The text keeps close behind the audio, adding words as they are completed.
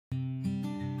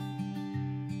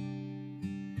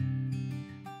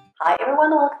Hi everyone,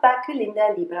 welcome back to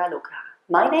Linda Libera Loca.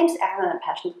 My name's Aren and I'm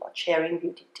passionate about sharing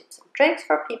beauty tips and tricks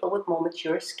for people with more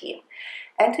mature skin.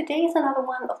 And today is another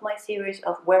one of my series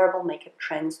of wearable makeup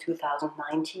trends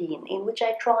 2019, in which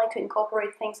I try to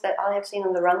incorporate things that I have seen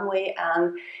on the runway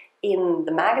and in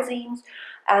the magazines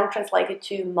and translate it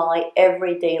to my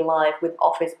everyday life with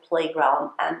office,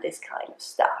 playground and this kind of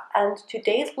stuff. And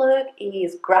today's look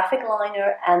is graphic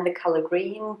liner and the color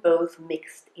green, both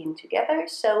mixed in together.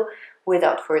 So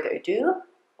without further ado,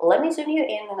 let me zoom you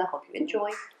in and I hope you enjoy.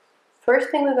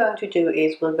 First thing we're going to do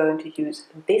is we're going to use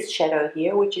this shadow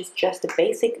here, which is just a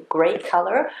basic gray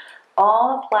color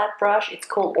on a flat brush. It's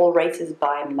called All Races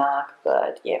by MAC,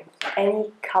 but yeah,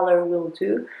 any color will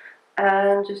do.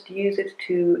 And just use it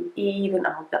to even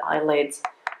out the eyelids.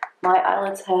 My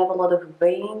eyelids have a lot of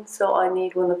veins, so I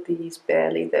need one of these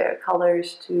barely there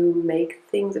colors to make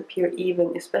things appear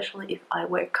even, especially if I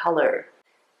wear color.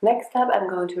 Next up, I'm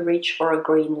going to reach for a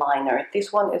green liner.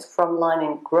 This one is from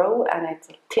Line & Grow and it's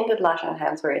a tinted lash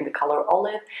enhancer in the color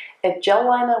olive. A gel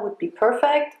liner would be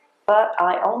perfect, but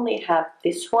I only have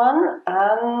this one,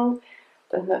 and I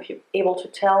don't know if you're able to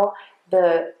tell,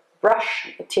 the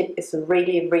brush tip is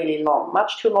really long,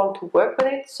 much too long to work with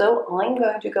it, so I'm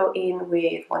going to go in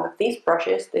with one of these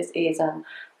brushes. This is an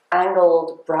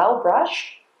angled brow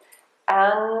brush,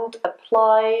 and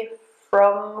apply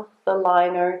from the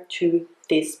liner to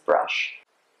this brush,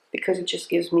 because it just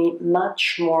gives me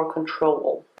much more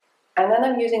control. And then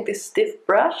I'm using this stiff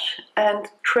brush and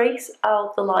trace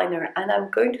out the liner, and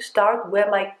I'm going to start where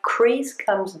my crease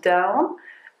comes down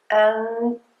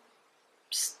and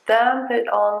stamp it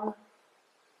on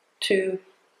to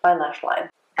my lash line.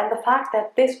 And the fact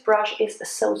that this brush is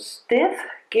so stiff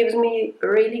gives me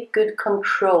really good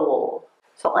control,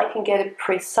 so I can get a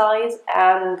precise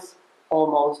and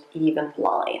almost even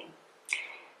line.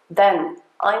 Then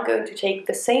I'm going to take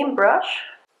the same brush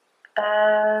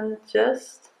and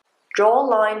just draw a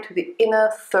line to the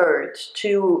inner third,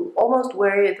 to almost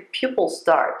where the pupil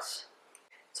starts.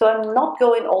 So I'm not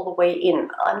going all the way in,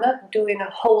 I'm not doing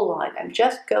a whole line, I'm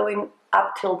just going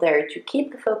up till there to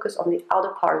keep the focus on the outer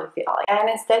part of the eye. And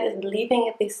instead of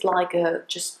leaving this like a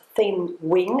just thin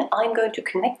wing, I'm going to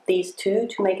connect these two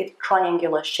to make it a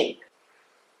triangular shape.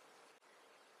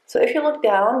 So if you look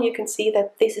down, you can see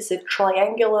that this is a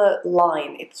triangular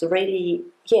line. It's really,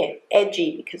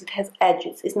 edgy because it has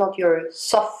edges. It's not your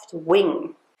soft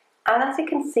wing. And as you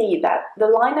can see, that the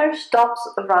liner stops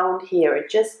around here. It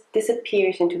just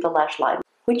disappears into the lash line,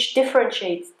 which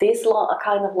differentiates this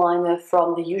kind of liner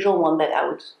from the usual one that I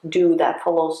would do that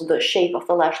follows the shape of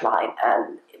the lash line,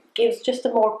 and it gives just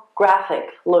a more graphic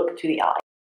look to the eye.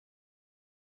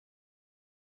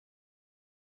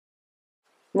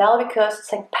 Now, because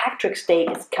St. Patrick's Day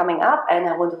is coming up and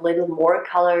I want a little more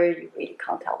color, you really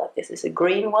can't tell that this is a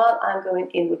green one, I'm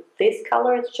going in with this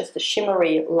color. It's just a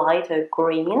shimmery lighter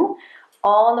green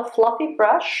on a fluffy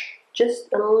brush,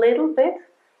 just a little bit,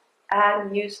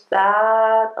 and use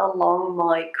that along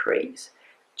my crease.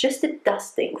 Just a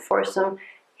dusting for some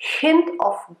hint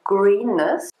of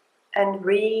greenness and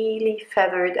really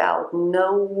feathered out,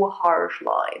 no harsh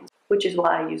lines, which is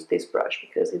why I use this brush,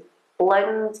 because it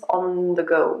blends on the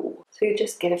go. So you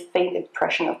just get a faint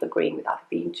impression of the green without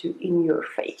being too in your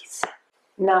face.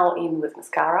 Now in with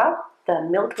mascara, the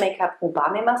Milk Makeup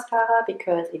Umami mascara,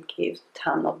 because it gives a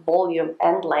ton of volume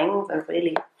and length and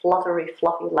really fluttery,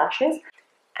 fluffy lashes.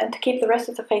 And to keep the rest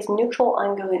of the face neutral,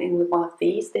 I'm going in with one of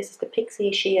these. This is the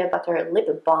Pixi Shea Butter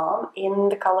Lip Balm in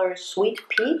the color Sweet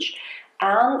Peach.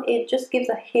 And it just gives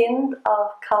a hint of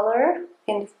color,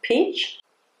 hint of peach.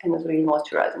 And it's really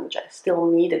moisturizing, which I still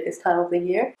need at this time of the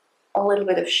year. A little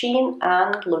bit of sheen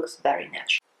and looks very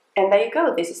natural. And there you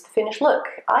go, this is the finished look.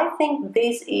 I think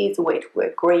this is the way to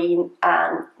wear green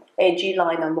and edgy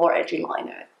liner, more edgy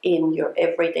liner in your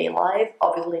everyday life.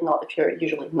 Obviously not if you're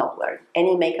usually not wearing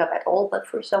any makeup at all, but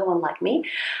for someone like me,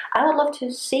 I would love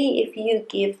to see if you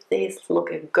give this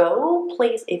look a go.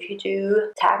 Please, if you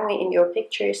do, tag me in your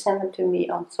pictures, send them to me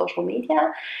on social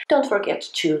media. Don't forget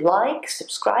to like,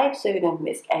 subscribe so you don't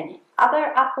miss any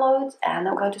other uploads, and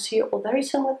I'm going to see you all very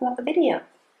soon with another video.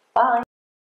 Bye!